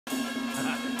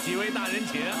几位大人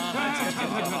请。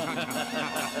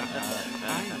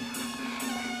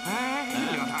哎，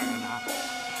刘大人呐，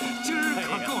今儿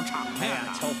可够场面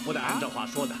的。瞧福大人这话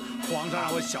说的，皇上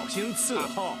让我小心伺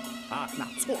候啊，那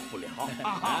错不了。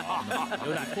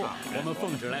刘大人，我们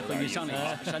奉旨来和您商量一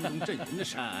下山东镇营的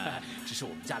事。只是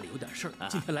我们家里有点事儿，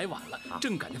今天来晚了，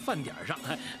正赶在饭点上，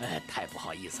太不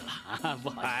好意思了啊，不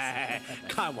好意思。哎，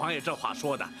看王爷这话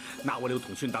说的，拿我刘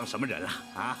统勋当什么人了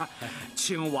啊？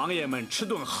请王爷们吃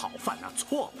顿好饭，那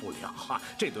错不了啊。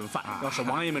这顿饭要是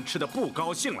王爷们吃的不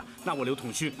高兴了，那我刘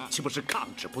统勋岂不是抗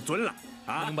旨不遵了？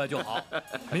啊，明白就好，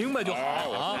明白就好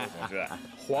啊。同志，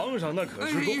皇上那可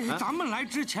是咱们来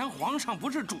之前，皇上不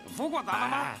是嘱咐过咱们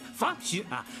吗？放心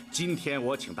啊，今天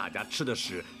我请大家吃的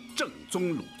是正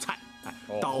宗鲁菜，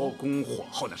刀工火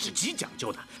候呢是极讲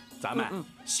究的。咱们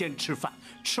先吃饭，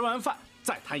吃完饭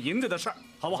再谈银子的事儿，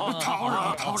好不好？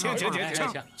好，请，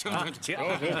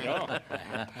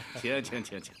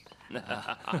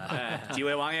几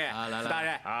位王爷、大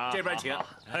人，这边请。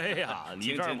哎呀，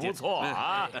你这儿不错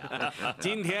啊！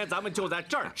今天咱们就在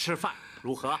这儿吃饭，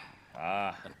如何？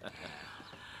啊，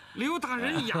刘大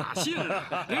人雅兴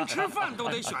了，连吃饭都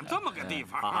得选这么个地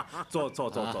方啊！坐。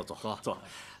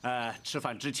吃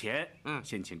饭之前，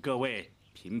先请各位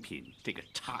品品这个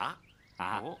茶。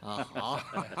好，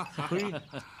嘿，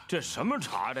这什么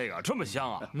茶？这个这么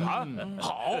香啊！啊，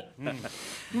好，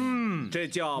这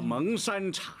叫蒙山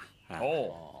茶。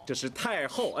哦，这是太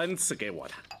后恩赐给我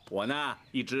的，我呢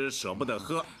一直舍不得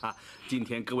喝啊。今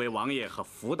天各位王爷和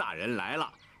福大人来了，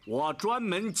我专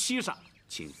门沏上，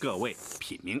请各位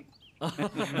品茗。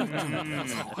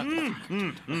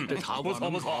这茶不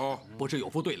错，不是有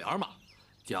副对联吗？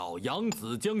叫扬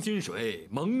子江心水，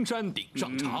蒙山顶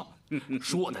上茶。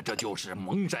说的这就是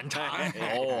蒙山茶。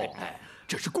哦，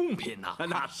这是贡品呐。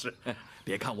那是，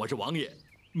别看我是王爷，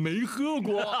没喝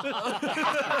过。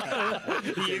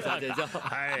你看，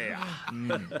哎呀，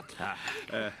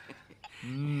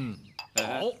好，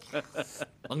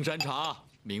蒙山茶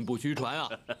名不虚传啊，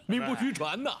名不虚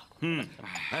传呐。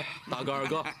哎，大哥二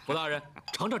哥，福大人，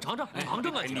尝尝啊！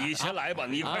你先来吧，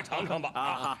你快尝尝吧。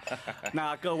啊，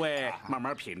那各位慢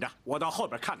慢品着，我到后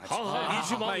边看看去。好，你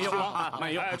去忙，慢用啊，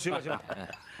慢用。去吧。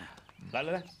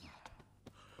来，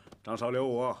张少刘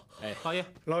我，老爷，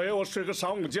老爷我睡个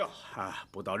晌午觉啊，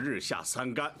不到日下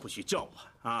三竿，不许叫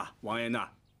我啊。王爷呢，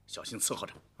小心伺候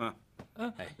着。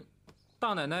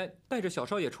大奶奶带着小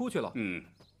少爷出去了。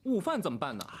午饭怎么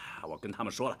办呢？我跟他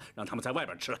们说了，让他们在外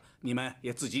边吃了，你们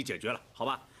也自己解决了，好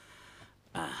吧？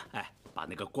把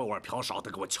那个锅碗瓢勺都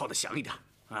给我敲得响一点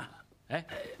啊！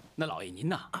那老爷您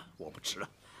呢？我不吃了。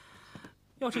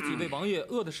要是几位王爷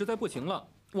饿得实在不行了，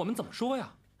我们怎么说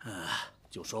呀？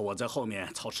就说我在后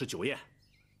面操持酒宴，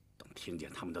等听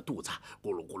见他们的肚子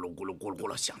咕噜咕噜咕噜咕噜咕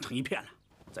噜响成一片了，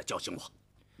再叫醒我。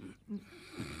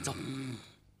走。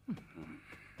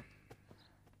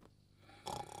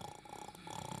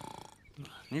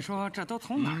你说这都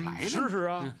从哪儿来的？是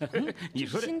啊，你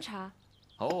说这新茶。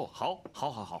哦，好。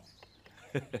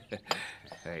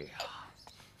哎呀，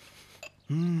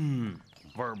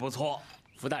味儿不错。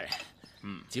福大人，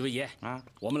几位爷啊，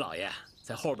我们老爷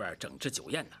在后边整治酒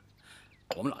宴呢。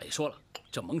我们老爷说了，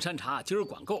这蒙山茶今儿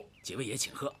管够，几位爷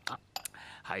请喝啊。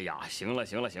哎呀，行了，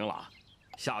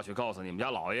下去告诉你们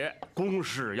家老爷，公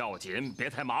事要紧，别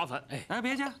太麻烦。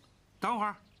别介，等会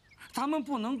儿。咱们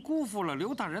不能辜负了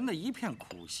刘大人的一片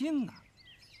苦心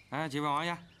呐！几位王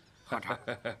爷，喝茶，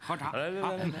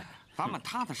来，咱们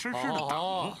踏踏实实的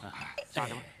等。下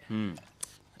去吧。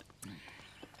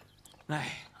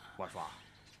我说，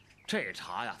这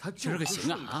茶呀，它今儿个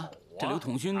行啊！这刘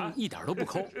统勋一点都不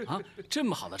抠啊！这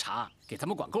么好的茶给咱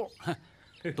们管够，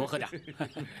多喝点。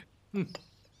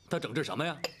他整治什么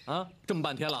呀？啊，这么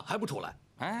半天了还不出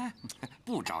来？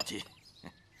不着急。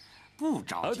不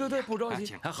着急，对，不着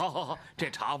急。好，这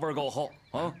茶味儿够厚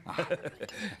啊。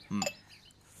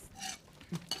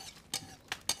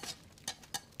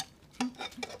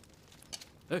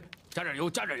加点油，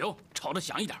炒得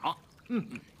响一点啊。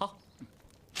好，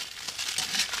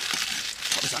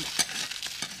炒得响点。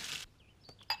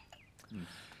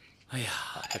哎呀，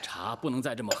这茶不能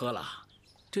再这么喝了，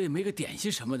这也没个点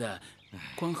心什么的，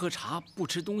光喝茶不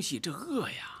吃东西，这饿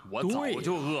呀。我早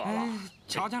就饿了。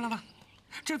瞧见了吧？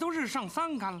这都日上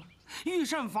3竿了，御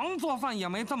膳房做饭也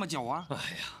没这么久啊！哎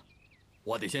呀，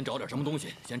我得先找点什么东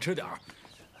西，先吃点儿。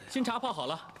新茶泡好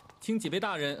了，请几位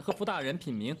大人和福大人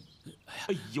品茗。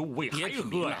哎呦喂，别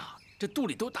喝呀，这肚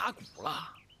里都打鼓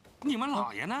了。你们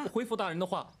老爷呢？回福大人的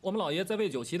话，我们老爷在喂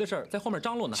酒席的事儿在后面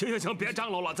张罗呢。行，别张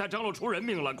罗了，再张罗出人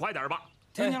命了，快点吧！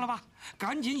听见了吧？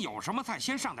赶紧有什么菜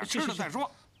先上点吃的再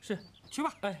说。是，去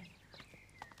吧。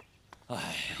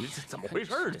你这怎么回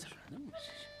事？这是。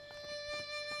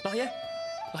老爷，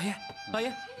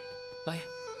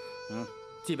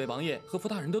几位王爷和傅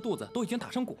大人的肚子都已经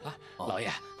打上鼓了。老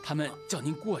爷，他们叫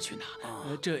您过去呢，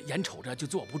这眼瞅着就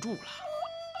坐不住了。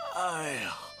哎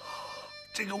呀，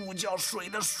这个午觉睡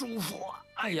得舒服啊！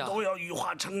哎呀，都要羽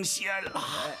化成仙了。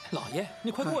老爷，你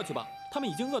快过去吧，他们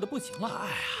已经饿得不行了。哎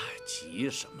呀，急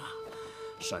什么？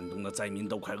山东的灾民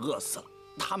都快饿死了，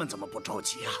他们怎么不着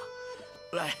急啊？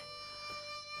来，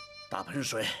大盆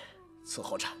水伺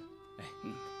候着。哎，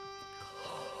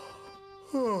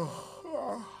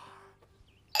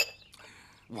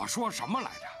我说什么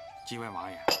来着？几位王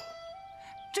爷，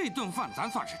这顿饭咱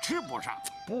算是吃不上。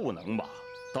不能吧？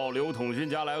到刘统勋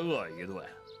家来饿一顿，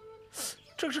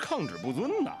这是抗旨不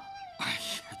遵呐！哎呀，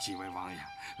几位王爷，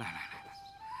来，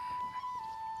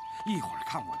一会儿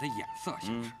看我的眼色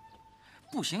行事，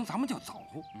不行咱们就走。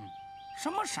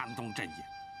什么山东阵营，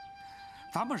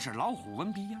咱们是老虎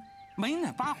文鼻呀，没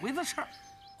那8回子事儿，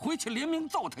回去连命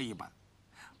揍他一本，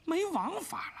没王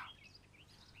法了。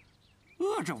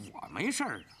饿着我没事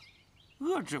儿啊，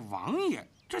饿着王爷，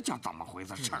这叫怎么回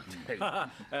事儿？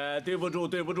对不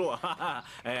住，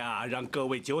哎呀，让各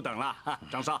位久等了。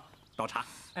张少，倒茶。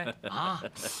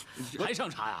还上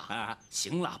茶呀？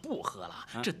行了，不喝了，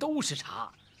这都是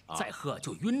茶，再喝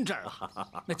就晕这儿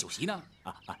了。那酒席呢？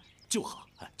就好。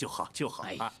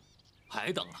哎，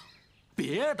还等啊？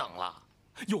别等了，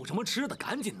有什么吃的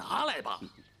赶紧拿来吧。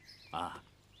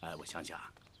我想想。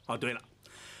哦，对了，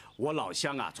我老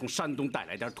乡啊，从山东带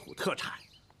来点土特产，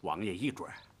王爷一准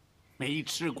儿没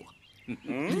吃过。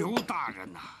刘大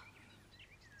人呐，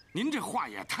您这话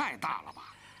也太大了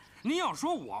吧？您要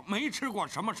说我没吃过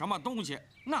什么东西，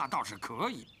那倒是可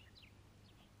以。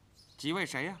几位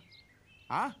谁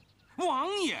呀？王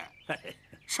爷，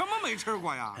什么没吃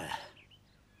过呀？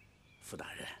傅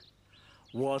大人，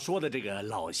我说的这个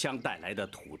老乡带来的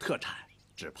土特产，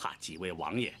只怕几位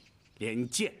王爷连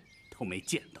见都没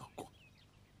见到过。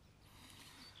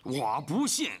我不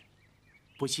信。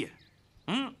不信？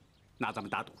那咱们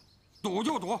打赌。赌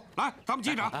就赌，来，咱们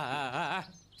击掌。哎，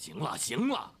行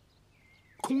了，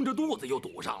空着肚子又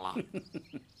赌上了，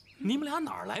你们俩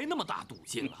哪儿来那么大赌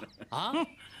性啊？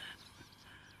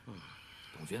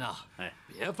统勋啊，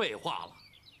别废话了，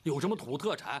有什么土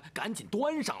特产赶紧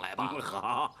端上来吧。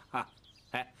好啊，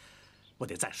我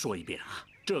得再说一遍啊，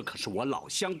这可是我老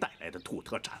乡带来的土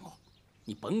特产哦。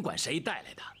你甭管谁带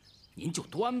来的，您就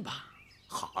端吧。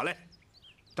好嘞，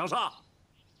张少，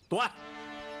端。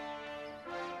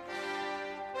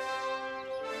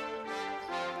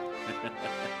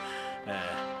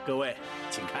各位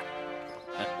请看。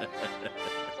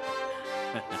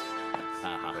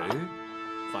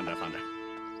放这儿。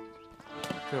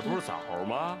这不是枣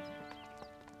吗？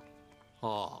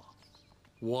哦，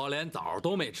我连枣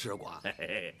都没吃过。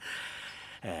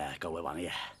各位王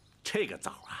爷，这个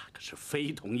枣啊可是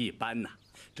非同一般呐，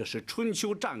这是春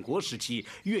秋战国时期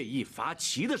乐毅伐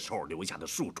齐的时候留下的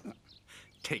树种。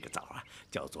这个枣啊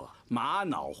叫做玛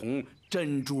瑙红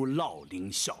珍珠酪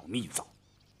龄小蜜枣。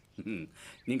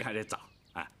您看这枣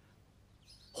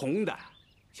红的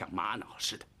像玛瑙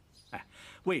似的。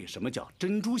为什么叫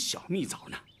珍珠小蜜枣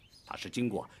呢？它是经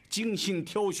过精心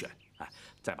挑选，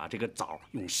再把这个枣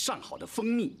用上好的蜂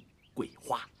蜜、桂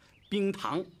花、冰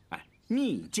糖、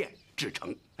蜜饯制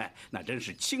成，那真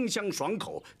是清香爽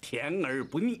口，甜而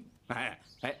不腻。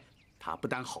它不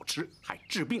但好吃，还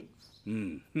治病。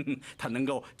它能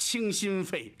够清心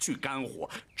肺、去肝火、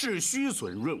治虚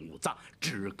损、润五脏、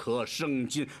止咳生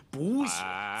津、补血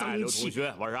增气。刘同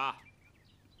学，我说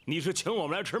你是请我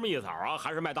们来吃蜜枣啊，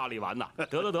还是卖大力丸呢？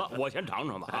得，我先尝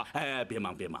尝吧。别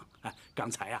忙。刚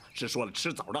才是说了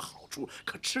吃枣的好处，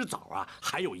可吃枣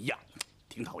还有一样，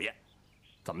挺讨厌。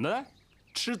怎么的？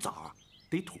吃枣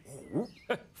得吐核。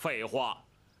废话，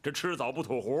这吃枣不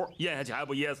吐核，咽下去还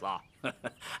不噎死啊？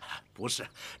不是，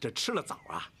这吃了枣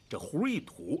这核一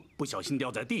吐，不小心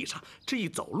掉在地上，这一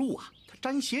走路它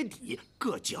沾鞋底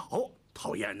硌脚，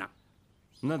讨厌呐。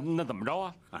那怎么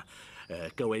着啊？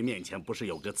各位面前不是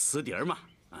有个瓷碟吗？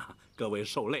各位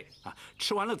受累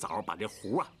吃完了枣，把这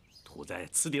核吐在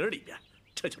瓷碟里边，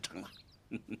这就成了。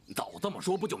早这么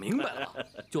说不就明白了吗？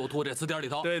就吐这瓷碟里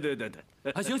头。对。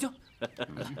行。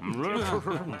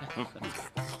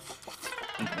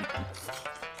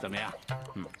怎么样？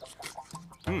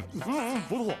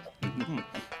不吐。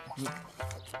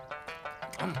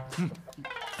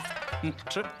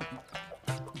吃。吃。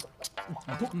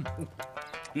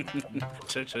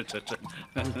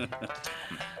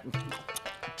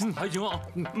还行啊。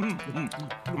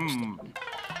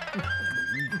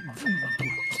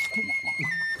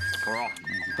不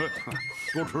是，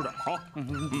多吃点啊。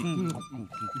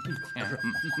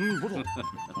不吐。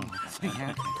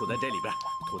吐在这里边，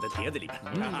吐在碟子里边。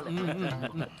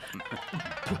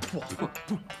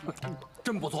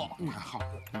真不错。好。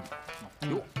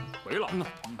哟，回了。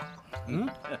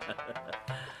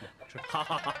好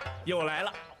好好，又来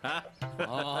了啊！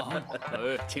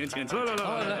请，来，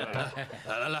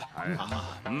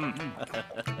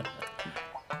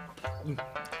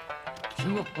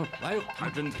行了，来哟，还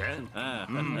真甜。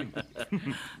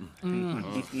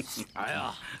哎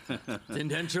呀，今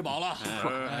天吃饱了。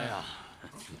哎呀，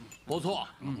不错，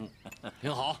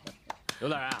挺好。刘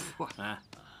大人啊，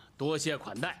多谢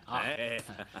款待啊！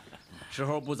时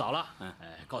候不早了，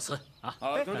告辞啊！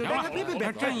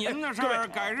别，阵营的事儿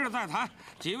改日再谈。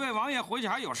几位王爷回去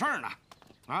还有事儿呢，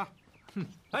啊！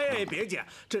哎，别介，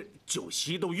这酒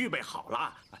席都预备好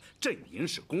了，阵营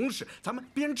是公事，咱们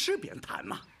边吃边谈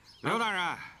嘛。刘大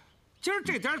人，今儿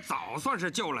这点枣算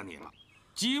是救了你了，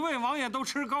几位王爷都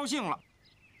吃高兴了，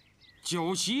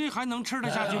酒席还能吃得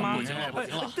下去吗？不行了。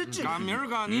赶明儿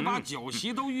个你把酒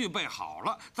席都预备好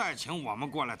了，再请我们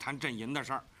过来谈阵营的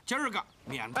事儿。今儿个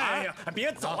免谈。哎呀，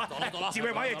别走啊！走了。几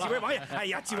位王爷，哎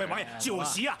呀，几位王爷，酒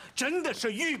席啊，真的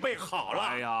是预备好了。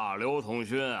哎呀，刘统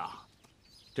勋啊，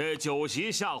这酒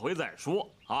席下回再说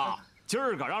啊，今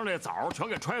儿个让这枣全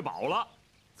给揣饱了。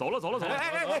走了。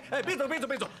哎，别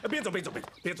走。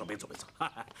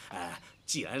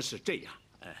既然是这样，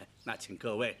那请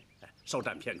各位稍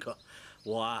暂片刻，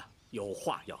我有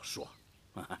话要说。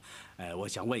我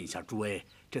想问一下诸位，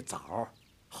这枣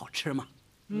好吃吗？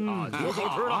有口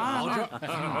吃了，好吃，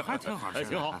还挺好吃，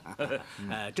挺好。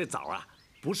这枣啊，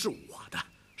不是我的，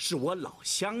是我老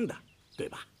乡的，对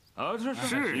吧？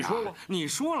是你说过，你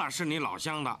说了是你老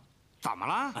乡的，怎么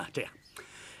了？啊，这样，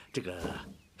这个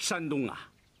山东啊，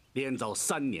连遭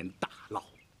3年大涝，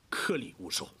颗粒无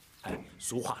收。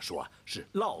俗话说是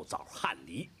涝枣旱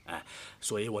梨，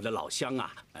所以我的老乡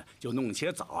啊，就弄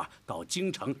些枣啊到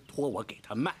京城托我给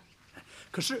他卖。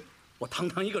可是我堂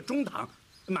堂一个中堂，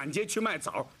满街去卖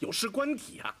枣，有失官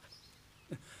体啊。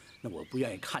那我不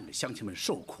愿意看着乡亲们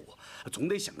受苦，总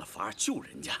得想个法救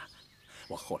人家。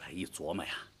我后来一琢磨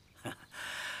呀，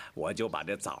我就把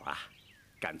这枣啊，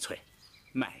干脆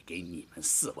卖给你们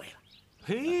4位了。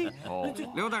嘿，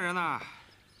刘大人呐，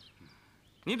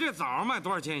你这枣卖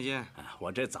多少钱一斤？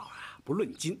我这枣啊，不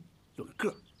论斤，论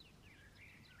个。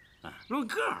论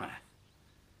个。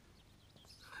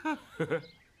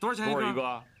多少钱一个？一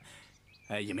个？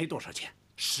也没多少钱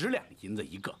，10两银子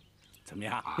一个，怎么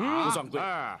样？不算贵。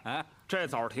这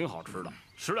枣挺好吃的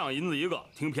，10两银子一个，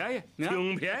挺便宜，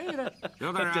挺便宜的。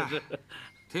刘大人，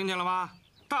听见了吧？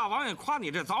大王爷夸你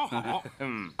这枣好，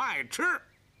爱吃。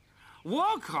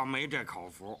我可没这口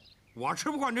福，我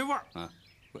吃不惯这味儿。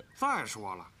再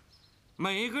说了，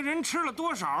每个人吃了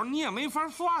多少，你也没法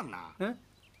算呐。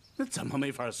那怎么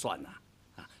没法算呢？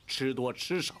吃多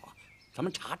吃少，咱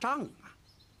们查账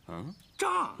啊。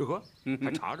账？哟呵，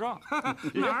还查账？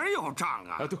哪有账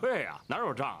啊？对呀，哪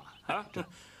有账啊？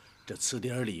这词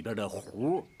典里边的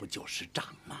胡不就是账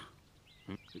吗？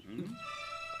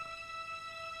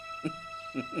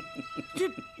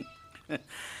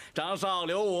张少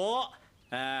刘武，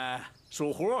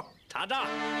属胡查账。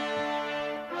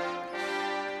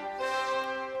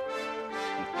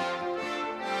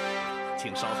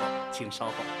请稍后，请稍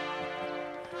后。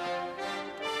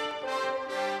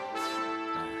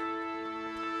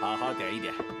好好点一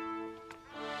点。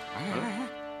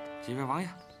几位王爷，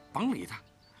甭理他，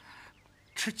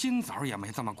吃金枣也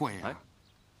没这么贵啊。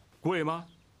贵吗？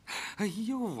哎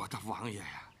呦，我的王爷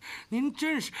呀，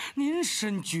您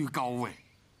身居高位，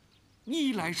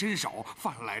衣来伸手，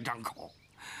饭来张口。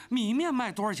米面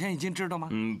卖多少钱一斤，知道吗？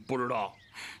不知道。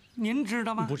您知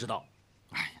道吗？不知道。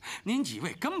哎呀，您几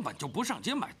位根本就不上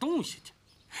街买东西去。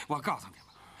我告诉你们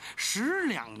，10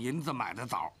两银子买的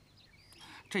枣，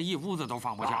这一屋子都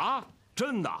放不下啊！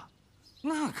真的？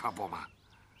那可不嘛。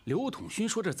刘统勋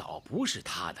说这枣不是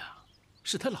他的，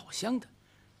是他老乡的，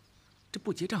这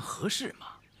不结账合适吗？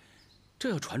这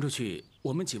要传出去，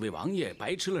我们几位王爷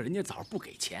白吃了人家枣不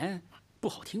给钱，不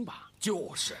好听吧？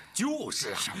就是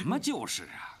啊，什么就是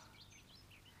啊？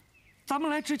咱们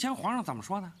来之前，皇上怎么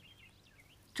说的？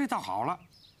这倒好了，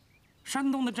山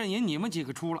东的阵营你们几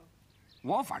个出了，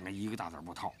我反正一个大子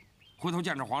不掏。回头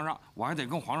见着皇上，我还得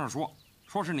跟皇上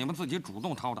说是你们自己主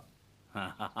动掏的。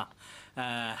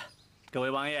各位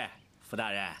王爷、傅大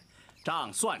人，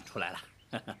账算出来了。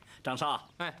张少，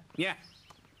念。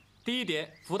第一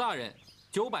叠，傅大人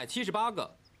978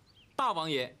个，大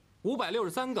王爷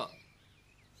563个，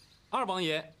二王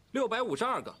爷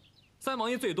652个，三王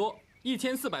爷最多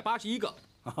1481个，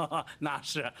那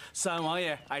是三王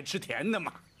爷爱吃甜的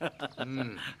嘛。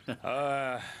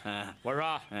我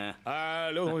说，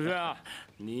刘同学啊，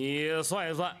你算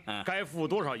一算，该付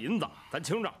多少银子，咱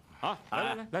清账啊！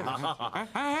来，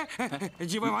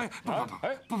几位王爷，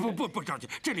不着急，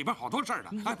这里边好多事儿呢。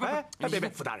别，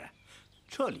傅大人，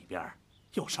这里边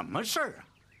有什么事儿啊？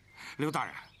刘大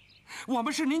人，我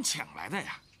们是您请来的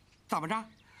呀，怎么着？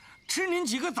吃您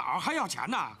几个枣还要钱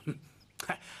呢？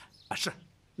是，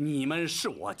你们是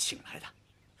我请来的，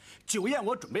酒宴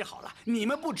我准备好了，你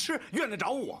们不吃，怨得着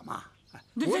我吗？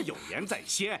我有言在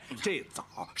先，这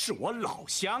枣是我老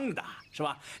乡的，是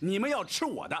吧？你们要吃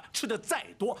我的，吃的再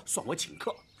多，算我请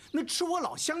客。那吃我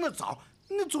老乡的枣，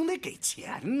那总得给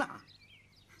钱呐。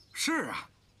是啊，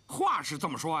话是这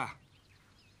么说呀，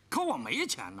可我没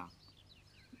钱呢。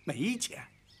没钱？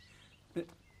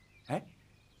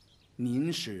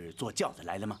您是坐轿子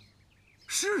来的吗？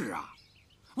是啊，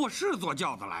我是坐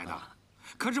轿子来的，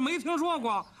可是没听说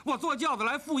过我坐轿子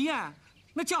来赴宴，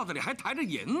那轿子里还抬着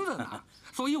银子呢，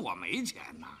所以我没钱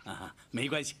呐。没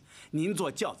关系，您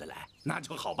坐轿子来那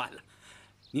就好办了。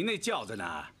您那轿子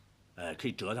呢，可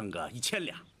以折腾个1000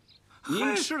两。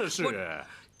您吃的是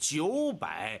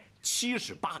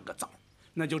978个枣，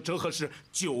那就折合是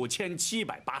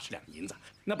9780两银子。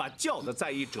那把轿子再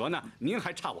一折呢，您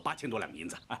还差我8000多两银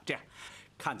子啊。这样，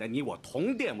看在你我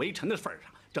同殿为臣的份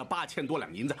上，这8000多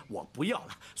两银子我不要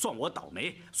了，算我倒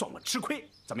霉，算我吃亏，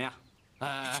怎么样？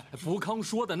福康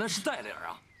说的那是在理儿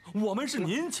啊，我们是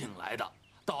您请来的，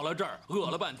到了这儿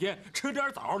饿了半天，吃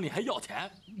点枣你还要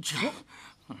钱？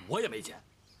我也没钱。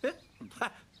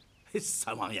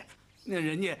三王爷，那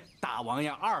人家大王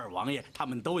爷、二王爷他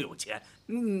们都有钱，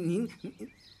您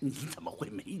怎么会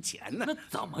没钱呢？那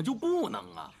怎么就不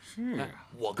能啊？是啊，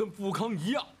我跟福康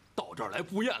一样，到这儿来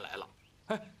赴宴来了。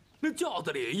那轿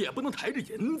子里也不能抬着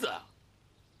银子啊。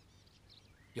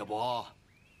要不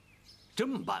这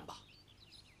么办吧，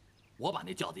我把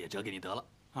那轿子也折给你得了。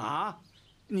啊，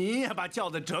您也把轿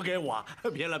子折给我？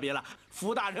别了，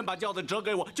福大人把轿子折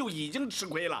给我就已经吃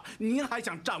亏了，您还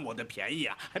想占我的便宜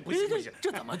啊？不行，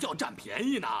这怎么叫占便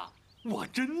宜呢？我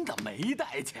真的没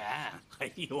带钱。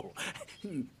哎呦，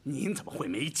您怎么会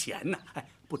没钱呢？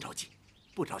不着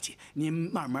急，您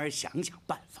慢慢想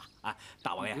办法啊。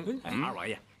大王爷，二王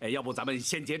爷，要不咱们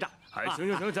先结账？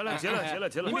行，咱俩结了。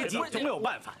别急，总有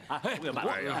办法啊，总有办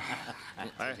法。给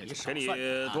你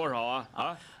多少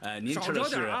啊？您吃的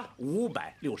是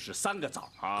563个枣，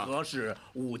合是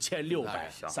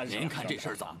5632。您看这事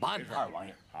儿怎么办呢？二王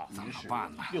爷啊，怎么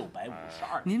办呢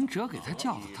652。您折给他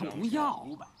轿子，他不要。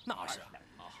那是。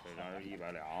这张是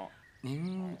100两。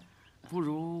您不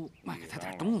如卖给他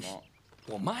点东西。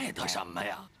我卖他什么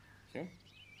呀？行，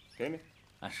给你。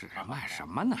是卖什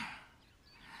么呢？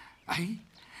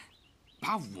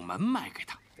把午门卖给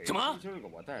他。什么？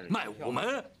卖午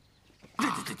门？这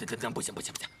不行！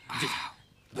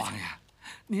王爷，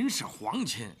您是皇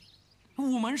亲，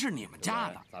午门是你们家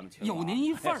的，有您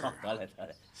一份儿。得嘞，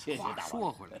谢谢大王。话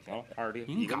说回来，行了，二弟，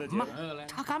您敢卖，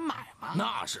他敢买吗？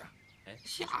那是，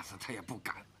吓死他也不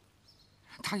敢。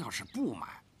他要是不买，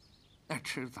那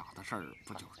吃枣的事儿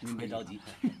不就？您别着急，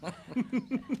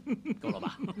够了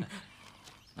吧？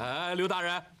刘大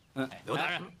人，刘大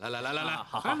人，来，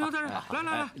好，刘大人，来，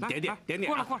点，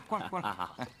过来。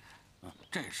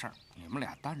这事儿你们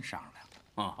俩单商量。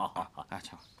好，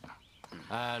去。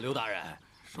刘大人，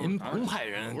您甭派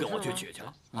人跟我去取去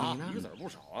了啊！一个子不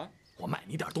少啊，我卖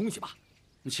你点东西吧。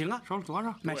行啊，收了多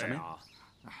少？卖什么呀？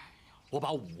我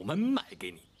把午门卖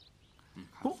给你。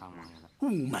三王爷的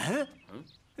午门？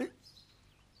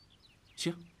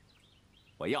行，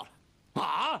我要了。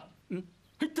啊？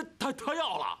他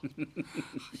要了。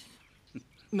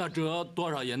那折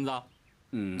多少银子？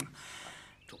您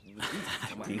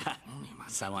看，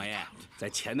三王爷在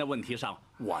钱的问题上，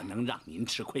我能让您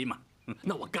吃亏吗？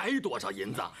那我该多少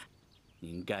银子？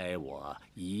您该我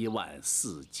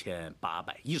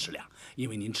14810两，因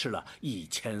为您吃了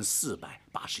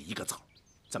1481个枣。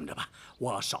这么着吧，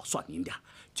我少算您点，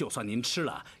就算您吃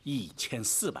了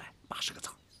1480个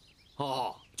枣。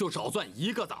哦，就少算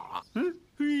1个枣啊？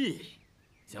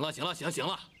行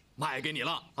了，卖给你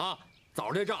了啊！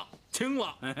枣这账清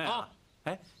了啊！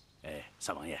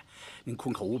三王爷，您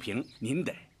空口无凭，您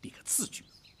得立个字据。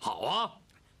好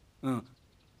啊，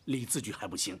立字据还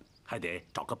不行，还得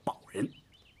找个保人。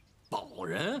保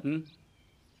人？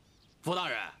福大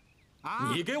人，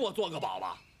你给我做个保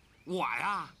吧。我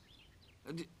呀，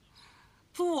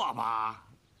做吧。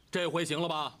这回行了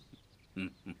吧？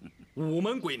午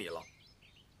门归你了，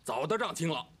枣的账清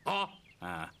了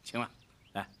啊！清了。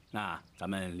来，那咱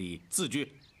们立字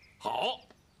据。好，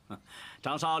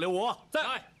张少、刘武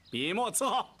在，笔墨伺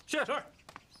候。是。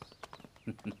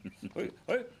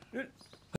哎，